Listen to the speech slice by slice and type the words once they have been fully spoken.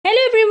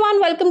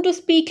want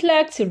to speak,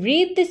 let's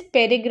read this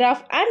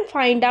paragraph and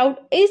find out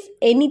is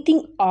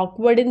anything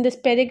awkward in this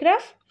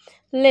paragraph.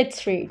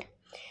 Let's read.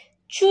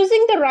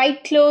 Choosing the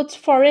right clothes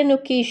for an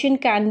occasion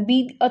can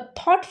be a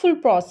thoughtful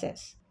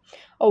process.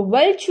 A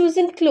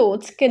well-chosen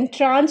clothes can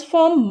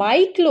transform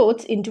my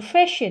clothes into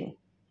fashion.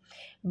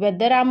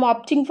 Whether I'm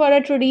opting for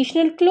a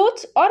traditional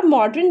clothes or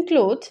modern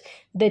clothes,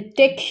 the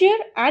texture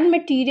and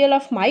material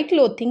of my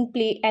clothing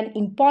play an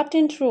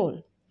important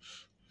role.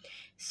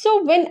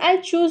 So when I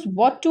choose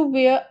what to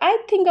wear,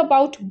 I think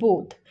about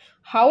both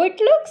how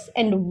it looks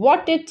and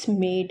what it's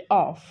made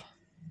of.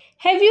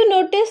 Have you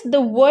noticed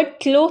the word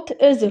cloth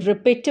is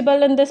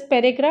repeatable in this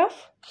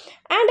paragraph?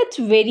 And it's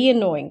very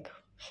annoying.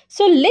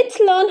 So let's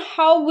learn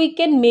how we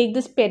can make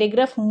this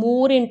paragraph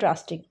more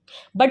interesting.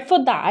 But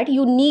for that,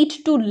 you need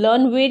to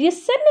learn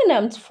various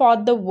synonyms for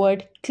the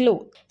word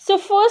cloth. So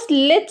first,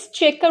 let's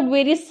check out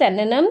various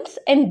synonyms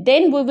and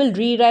then we will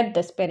rewrite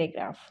this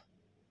paragraph.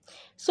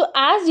 So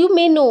as you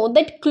may know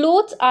that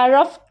clothes are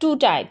of two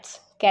types,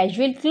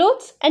 casual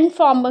clothes and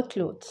formal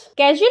clothes.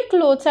 Casual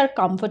clothes are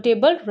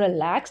comfortable,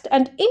 relaxed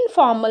and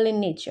informal in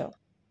nature.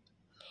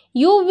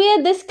 You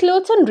wear these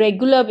clothes on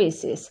regular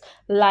basis,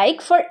 like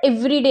for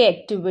everyday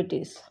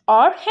activities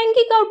or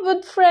hanging out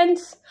with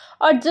friends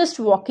or just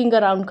walking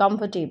around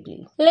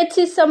comfortably. Let's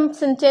see some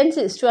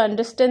sentences to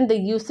understand the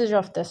usage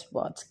of this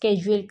word,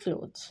 casual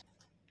clothes.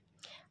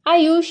 I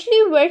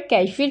usually wear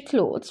casual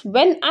clothes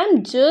when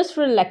I'm just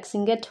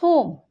relaxing at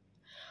home.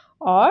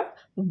 Or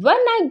when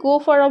I go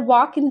for a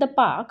walk in the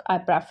park, I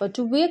prefer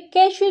to wear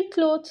casual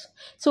clothes.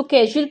 So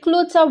casual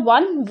clothes are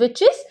one which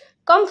is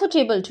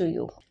comfortable to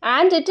you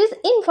and it is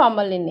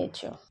informal in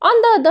nature.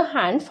 On the other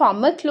hand,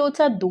 formal clothes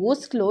are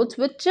those clothes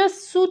which are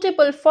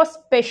suitable for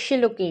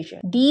special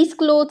occasions. These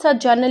clothes are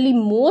generally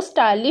more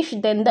stylish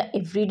than the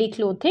everyday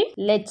clothing.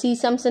 Let's see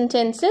some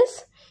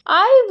sentences.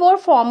 I wore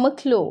formal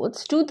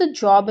clothes to the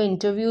job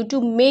interview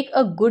to make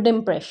a good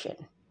impression.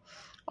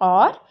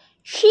 Or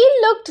she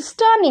looked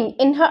stunning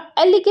in her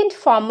elegant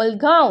formal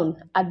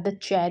gown at the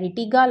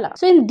charity gala.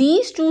 So in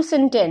these two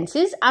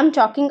sentences, I'm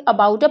talking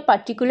about a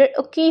particular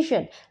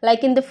occasion.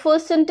 Like in the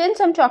first sentence,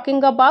 I'm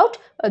talking about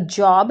a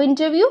job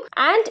interview.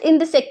 And in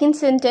the second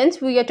sentence,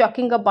 we are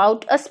talking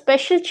about a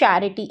special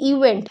charity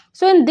event.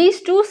 So in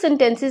these two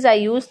sentences, I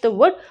use the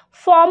word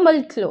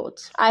formal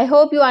clothes. I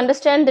hope you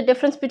understand the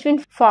difference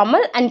between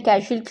formal and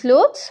casual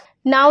clothes.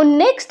 Now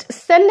next,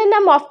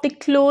 synonym of the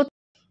clothes,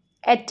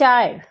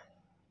 attire.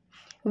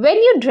 When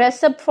you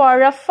dress up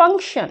for a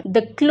function,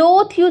 the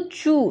cloth you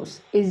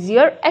choose is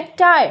your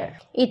attire.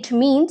 It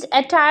means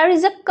attire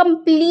is a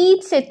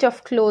complete set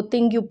of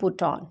clothing you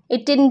put on.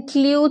 It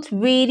includes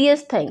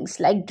various things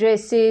like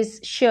dresses,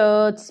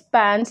 shirts,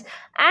 pants,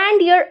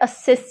 and your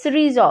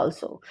accessories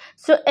also.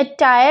 So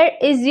attire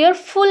is your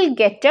full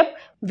get-up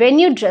when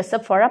you dress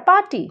up for a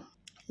party.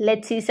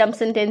 Let's see some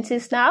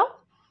sentences now.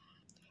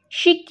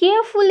 She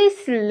carefully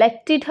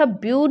selected her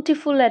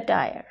beautiful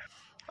attire.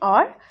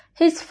 Or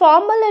his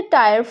formal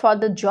attire for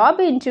the job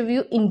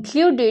interview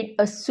included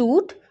a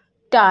suit,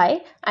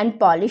 tie and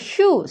polished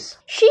shoes.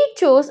 She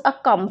chose a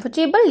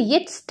comfortable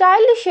yet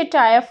stylish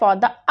attire for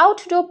the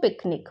outdoor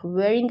picnic,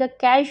 wearing a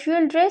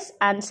casual dress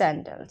and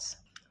sandals.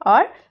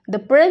 Or the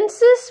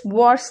princess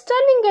wore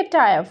stunning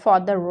attire for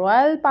the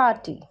royal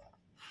party.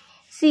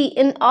 See,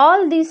 in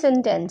all these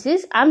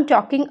sentences, I'm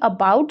talking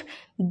about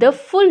the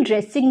full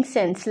dressing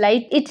sense.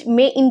 Like it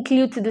may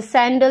include the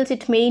sandals,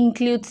 it may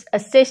include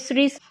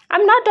accessories.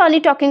 I'm not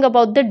only talking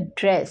about the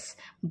dress,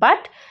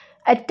 but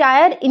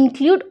attire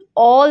include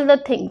all the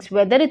things.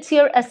 Whether it's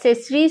your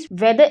accessories,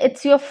 whether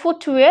it's your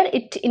footwear,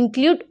 it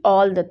include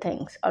all the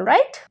things.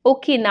 Alright?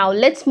 Okay, now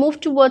let's move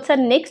towards our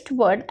next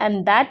word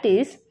and that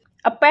is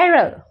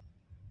apparel.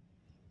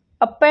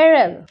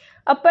 Apparel.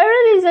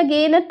 Apparel is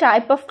again a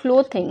type of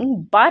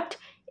clothing, but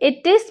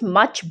it is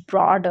much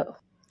broader.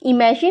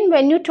 Imagine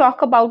when you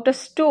talk about a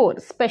store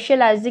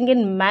specializing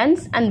in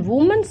men's and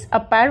women's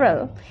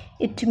apparel,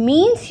 it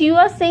means you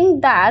are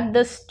saying that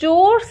the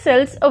store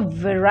sells a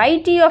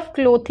variety of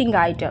clothing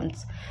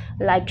items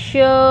like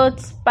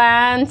shirts,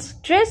 pants,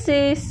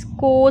 dresses,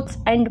 coats,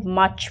 and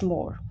much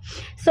more.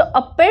 So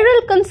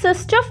apparel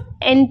consists of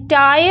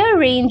entire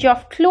range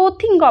of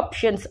clothing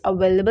options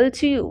available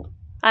to you.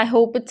 I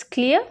hope it's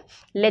clear.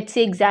 Let's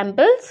see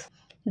examples.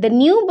 The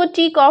new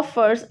boutique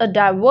offers a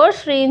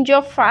diverse range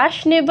of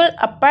fashionable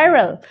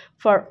apparel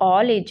for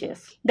all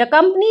ages. The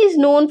company is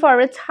known for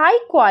its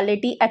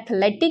high-quality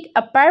athletic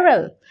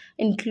apparel,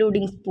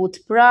 including sports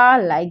bra,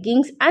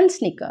 leggings, and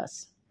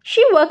sneakers.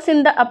 She works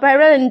in the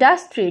apparel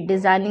industry,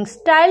 designing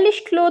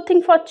stylish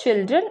clothing for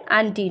children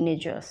and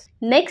teenagers.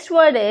 Next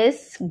word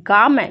is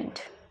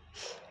garment.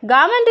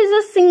 Garment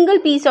is a single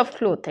piece of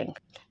clothing.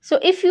 So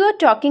if you are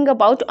talking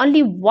about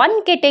only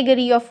one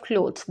category of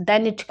clothes,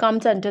 then it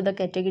comes under the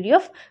category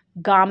of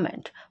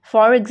garment.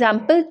 For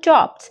example,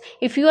 tops.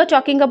 If you are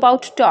talking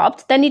about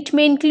tops, then it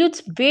may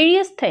include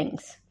various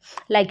things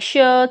like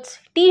shirts,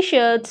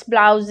 t-shirts,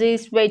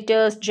 blouses,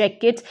 sweaters,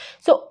 jackets.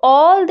 So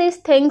all these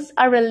things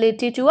are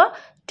related to a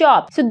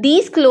top. So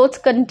these clothes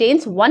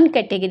contains one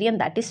category and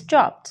that is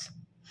tops.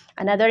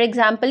 Another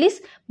example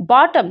is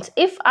bottoms.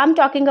 If I'm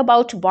talking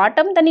about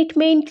bottom, then it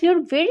may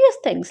include various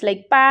things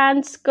like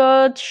pants,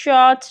 skirts,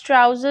 shorts,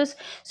 trousers.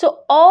 So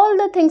all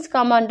the things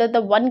come under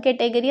the one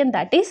category, and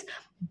that is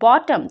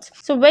bottoms.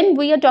 So when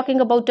we are talking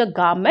about a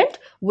garment,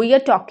 we are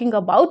talking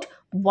about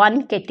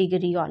one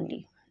category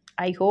only.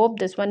 I hope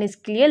this one is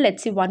clear.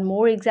 Let's see one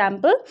more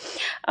example.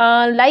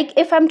 Like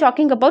if I'm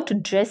talking about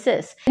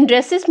dresses.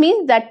 Dresses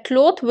means that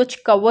cloth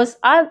which covers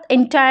our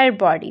entire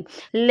body.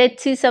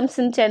 Let's see some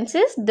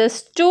sentences. The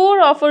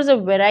store offers a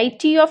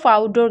variety of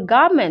outdoor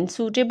garments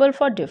suitable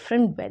for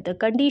different weather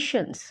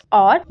conditions.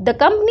 Or the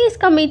company is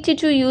committed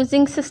to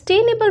using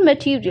sustainable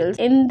materials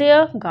in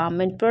their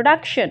garment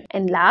production.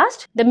 And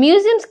last, the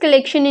museum's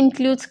collection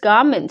includes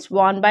garments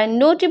worn by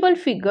notable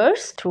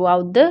figures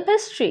throughout the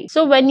history.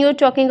 So when you're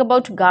talking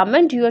about garment,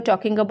 you are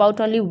talking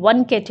about only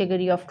one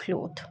category of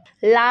cloth.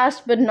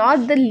 Last but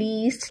not the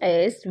least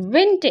is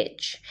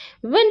vintage.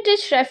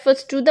 Vintage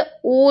refers to the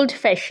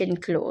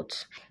old-fashioned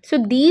clothes. So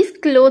these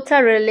clothes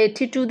are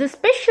related to the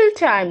special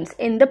times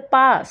in the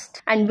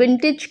past, and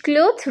vintage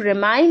clothes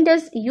remind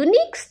us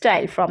unique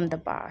style from the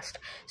past.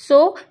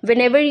 So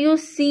whenever you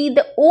see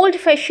the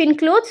old-fashioned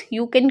clothes,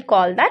 you can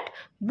call that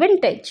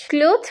vintage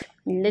clothes.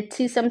 Let's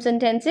see some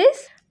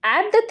sentences.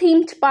 At the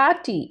themed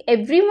party,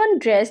 everyone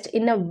dressed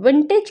in a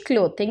vintage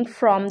clothing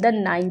from the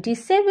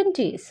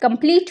 1970s,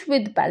 complete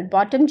with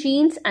bell-bottom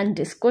jeans and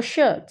disco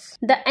shirts.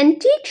 The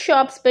antique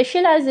shop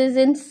specializes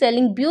in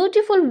selling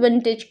beautiful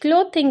vintage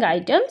clothing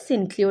items,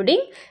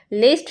 including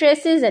lace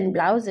dresses and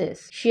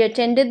blouses. She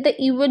attended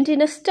the event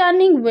in a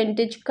stunning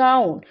vintage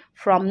gown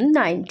from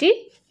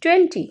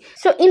 1920.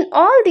 So in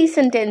all these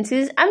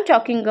sentences, I'm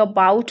talking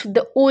about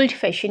the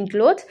old-fashioned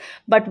clothes,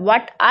 but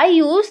what I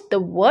use the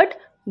word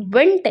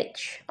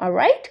vintage.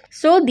 Alright,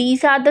 so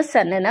these are the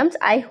synonyms.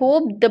 I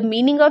hope the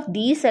meaning of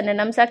these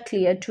synonyms are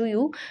clear to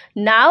you.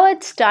 Now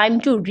it's time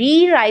to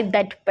rewrite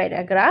that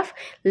paragraph.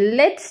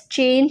 Let's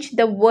change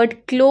the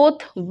word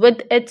cloth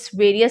with its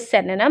various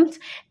synonyms,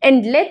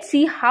 and let's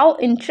see how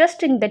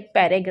interesting that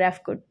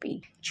paragraph could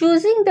be.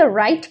 Choosing the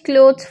right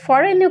clothes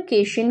for an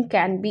occasion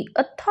can be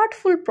a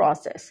thoughtful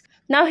process.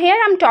 Now here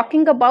I'm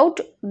talking about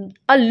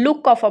a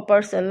look of a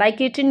person, like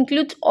it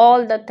includes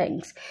all the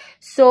things.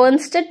 So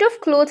instead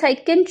of clothes, I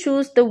can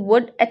choose the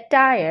word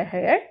attire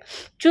here.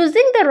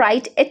 Choosing the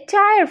right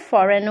attire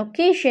for an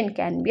occasion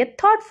can be a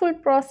thoughtful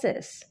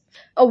process.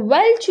 A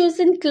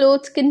well-chosen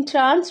clothes can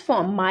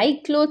transform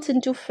my clothes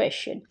into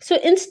fashion. So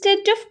instead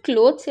of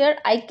clothes here,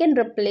 I can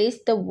replace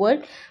the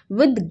word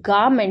with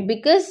garment,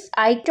 because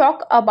I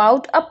talk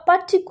about a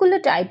particular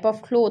type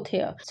of cloth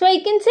here. So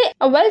I can say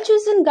a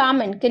well-chosen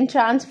garment can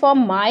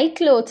transform my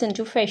clothes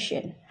into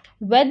fashion.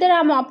 Whether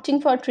I'm opting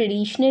for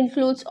traditional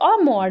clothes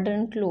or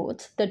modern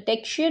clothes, the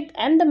texture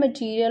and the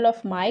material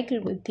of my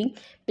clothing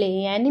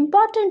play an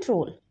important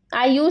role.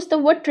 I use the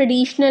word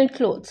traditional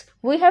clothes.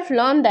 We have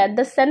learned that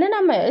the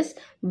synonym is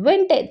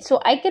vintage.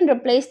 So I can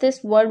replace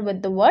this word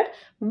with the word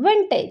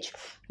vintage.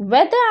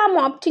 Whether I'm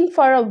opting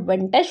for a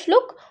vintage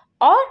look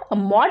or a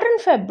modern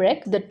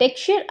fabric, the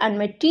texture and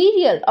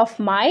material of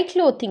my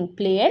clothing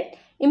play an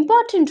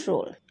important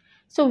role.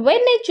 So when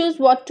I choose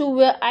what to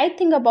wear, I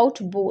think about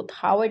both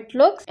how it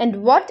looks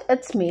and what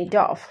it's made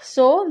of.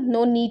 So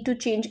no need to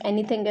change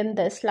anything in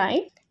this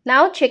line.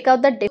 Now check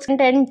out the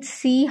difference and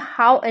see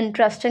how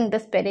interesting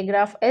this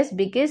paragraph is,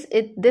 because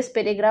this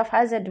paragraph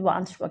has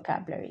advanced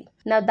vocabulary.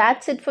 Now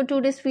that's it for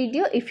today's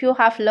video. If you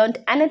have learned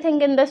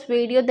anything in this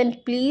video,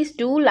 then please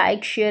do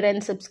like, share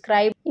and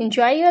subscribe.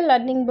 Enjoy your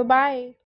learning. Bye-bye.